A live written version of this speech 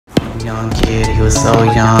Young kid, he was so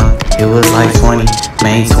young. He was like 20,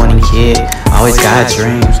 May 20 kid. Always got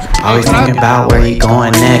dreams, always thinking about where he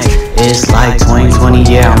going next. It's like 2020,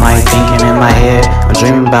 yeah, I'm like thinking in my head. I'm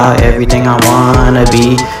dreaming about everything I wanna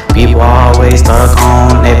be. People always stuck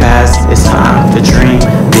on their past. It's time to dream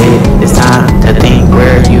big. It's time to think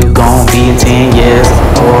where you gon' be in 10 years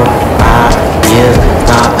or 5 years.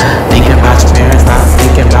 Stop thinking about your parents, stop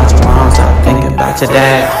thinking about your mom, stop thinking about your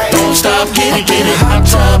dad. Don't stop, get it, hot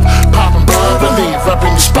tub, poppin' bubbly,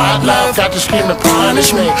 rubbing the spotlight, got to scream to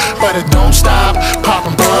punish me. But it don't stop,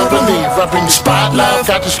 poppin' bubbly, rubbing the spotlight,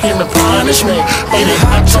 got to scream to punish me. Get it,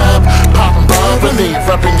 hot tub, poppin' bubbly,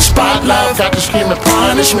 rubbing the spotlight, got to scream to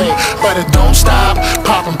punish me. But it don't stop,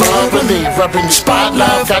 poppin' bubbly, rubbing the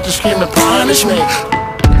spotlight, got to scream to punish me.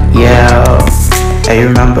 Yeah, hey,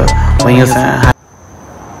 remember when you was saying hi?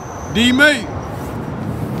 D-May.